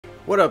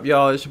What up,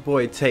 y'all? It's your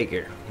boy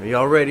Taker. Are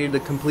y'all ready to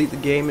complete the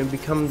game and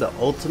become the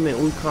ultimate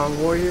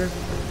Wukong warrior?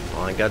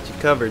 Well, I got you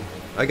covered.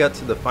 I got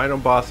to the final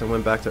boss and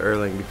went back to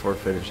Erlang before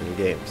finishing the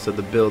game, so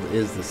the build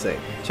is the same.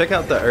 Check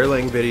out the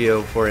Erlang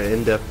video for an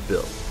in-depth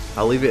build.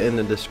 I'll leave it in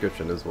the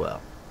description as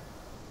well.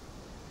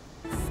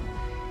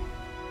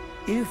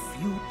 If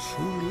you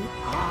truly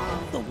are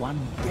the one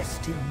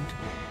destined,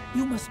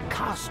 you must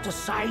cast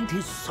aside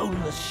his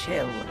soulless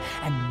shell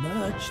and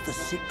merge the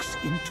six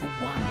into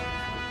one.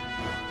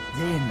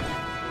 Then,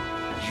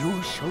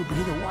 you shall be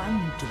the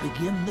one to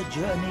begin the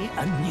journey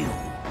anew.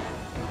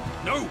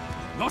 No,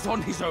 not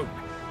on his own.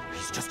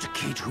 He's just a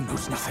kid who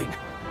knows nothing.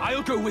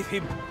 I'll go with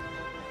him.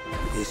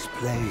 This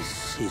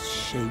place is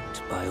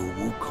shaped by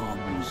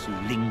Wukong's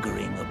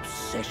lingering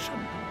obsession.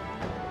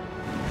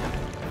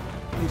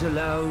 It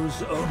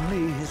allows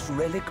only his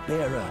relic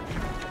bearer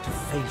to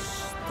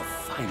face the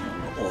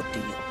final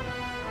ordeal.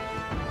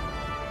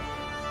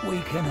 We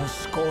can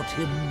escort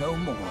him no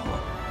more.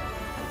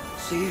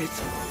 See it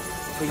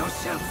for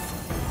yourself.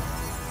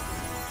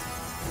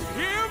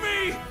 Hear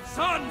me,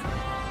 son!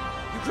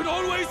 You can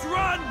always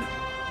run!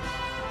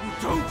 You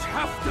don't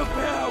have to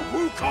bear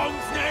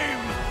Wukong's name!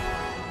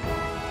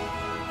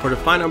 For the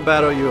final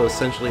battle, you'll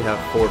essentially have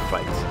 4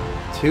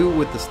 fights. 2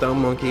 with the Stone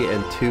Monkey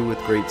and 2 with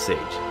Great Sage.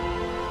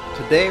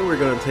 Today we're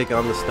going to take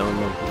on the Stone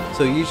Monkey,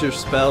 so use your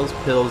spells,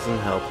 pills, and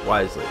health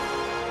wisely.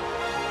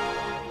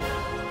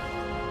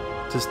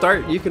 To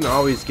start, you can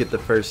always get the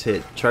first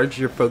hit. Charge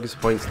your focus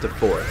points to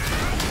 4.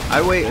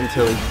 I wait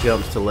until he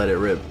jumps to let it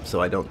rip,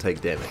 so I don't take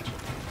damage.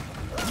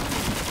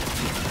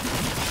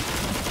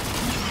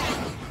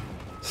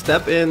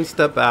 Step in,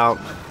 step out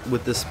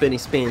with the spinny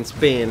spin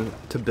spin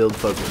to build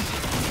focus.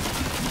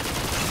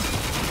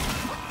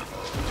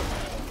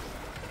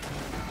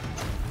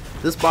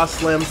 This boss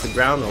slams the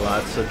ground a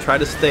lot, so try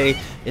to stay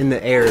in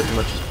the air as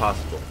much as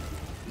possible.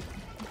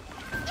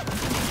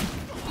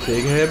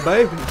 Big head,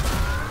 baby.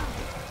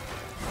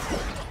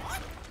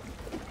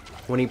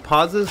 When he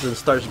pauses and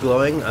starts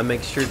glowing, I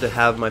make sure to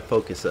have my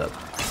focus up.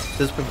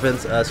 This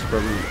prevents us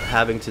from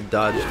having to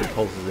dodge the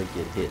pulses and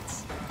get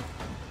hits.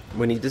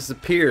 When he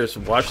disappears,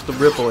 watch the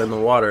ripple in the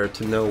water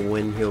to know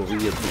when he'll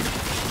reappear.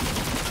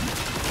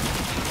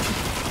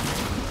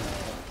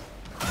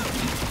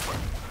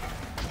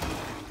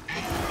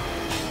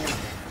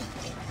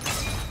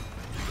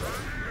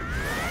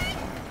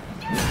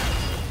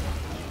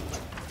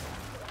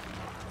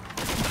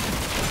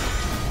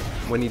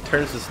 When he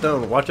turns to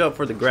stone, watch out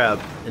for the grab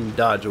and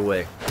dodge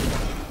away.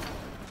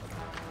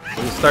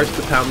 When he starts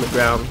to pound the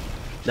ground,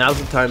 now's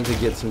the time to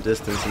get some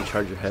distance and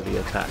charge your heavy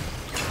attack.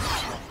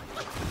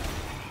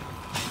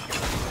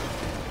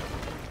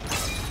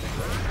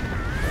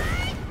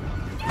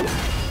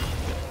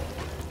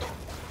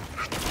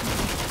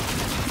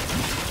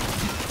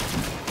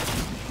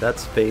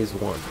 That's phase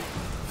 1.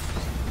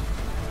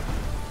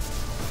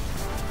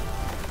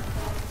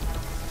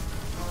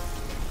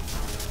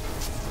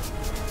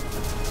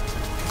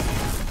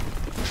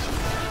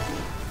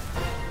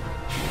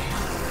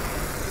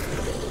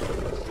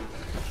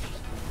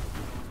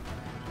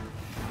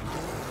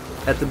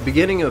 At the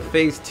beginning of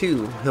phase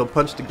 2, he'll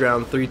punch the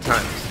ground 3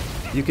 times.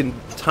 You can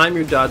time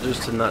your dodges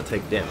to not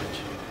take damage.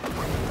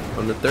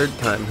 On the 3rd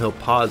time, he'll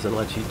pause and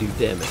let you do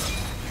damage.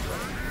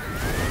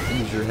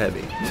 Use your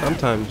heavy.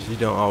 Sometimes you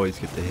don't always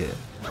get the hit.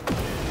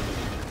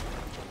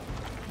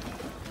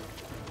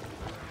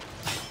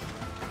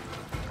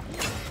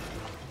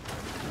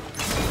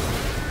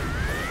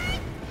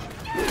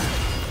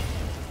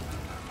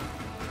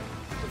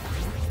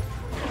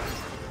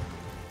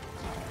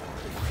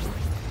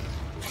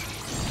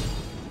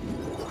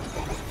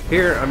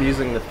 Here, I'm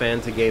using the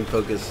fan to gain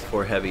focus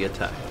for heavy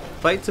attack.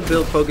 Fight to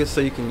build focus so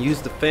you can use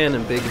the fan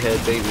and big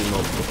head baby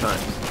multiple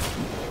times.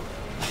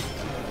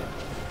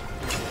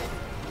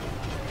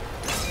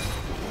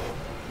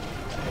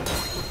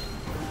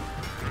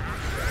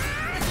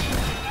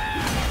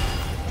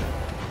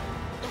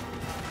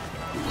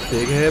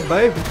 Big head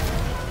baby.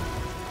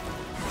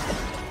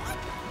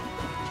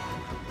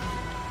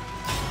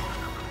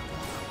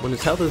 When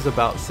his health is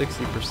about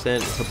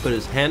 60%, he'll put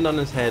his hand on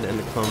his head and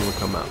the clone will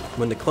come out.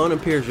 When the clone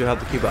appears, you'll have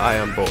to keep an eye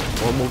on both.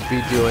 One will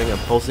be doing a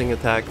pulsing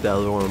attack, the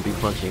other one will be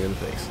punching in the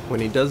face. When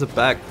he does a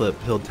backflip,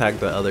 he'll tag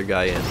the other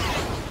guy in.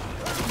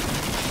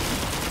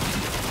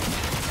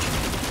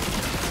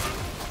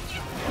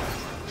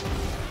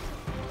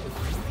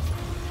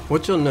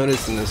 What you'll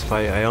notice in this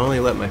fight, I only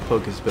let my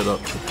focus build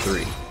up to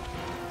 3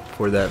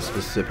 for that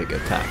specific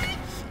attack.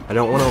 I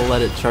don't want to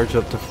let it charge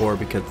up to 4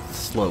 because it's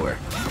slower.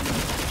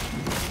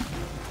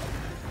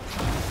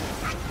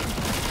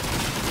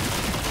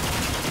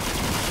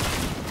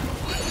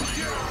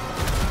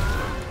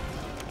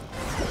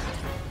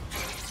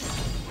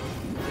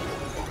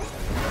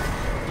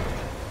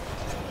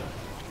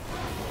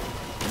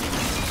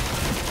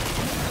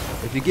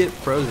 If you get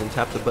frozen,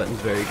 tap the buttons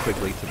very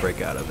quickly to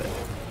break out of it.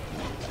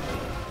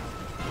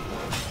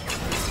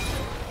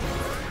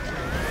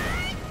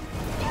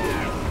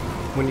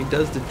 When he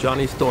does the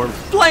Johnny Storm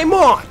flame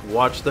on,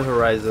 watch the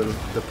horizon,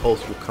 the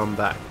pulse will come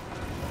back.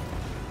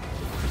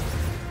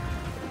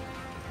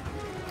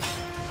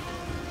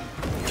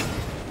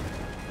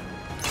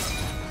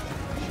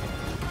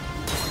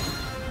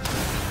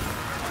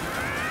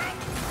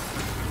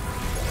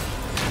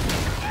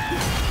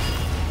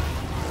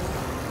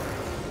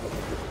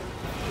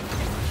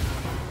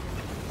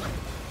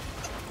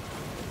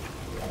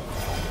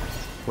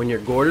 When your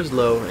gourd is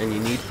low and you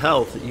need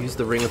health, use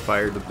the Ring of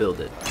Fire to build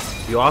it.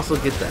 You also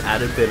get the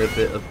added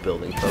benefit of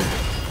building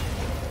focus.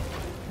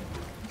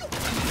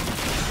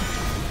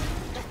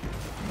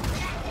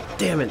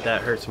 Damn it,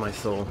 that hurts my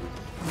soul.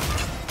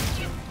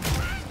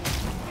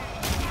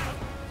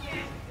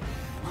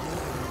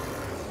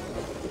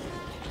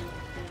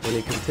 When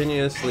he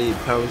continuously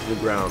pounds the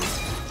ground,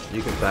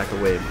 you can back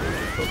away and build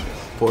your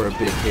focus for a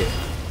big hit.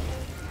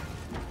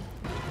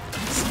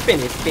 Spin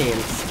it, spin,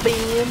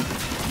 spin!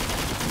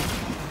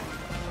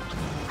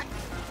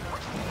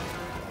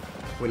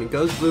 When he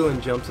goes blue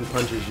and jumps and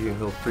punches you,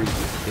 he'll freeze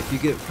you. If you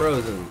get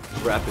frozen,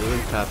 rapidly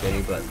tap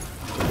any button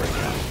to break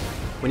out.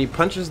 When he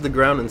punches the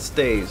ground and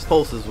stays,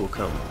 pulses will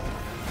come.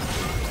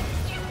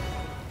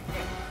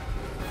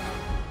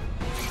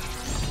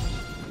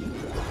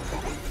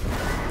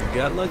 You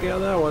got lucky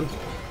on that one.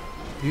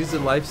 Use the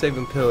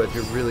life-saving pill if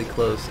you're really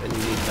close and you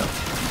need help.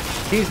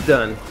 He's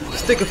done.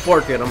 Stick a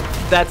fork in him.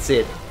 That's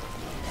it.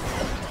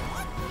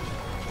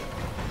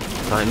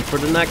 Time for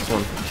the next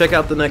one. Check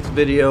out the next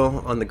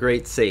video on the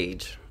Great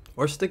Sage.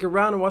 Or stick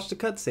around and watch the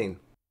cutscene.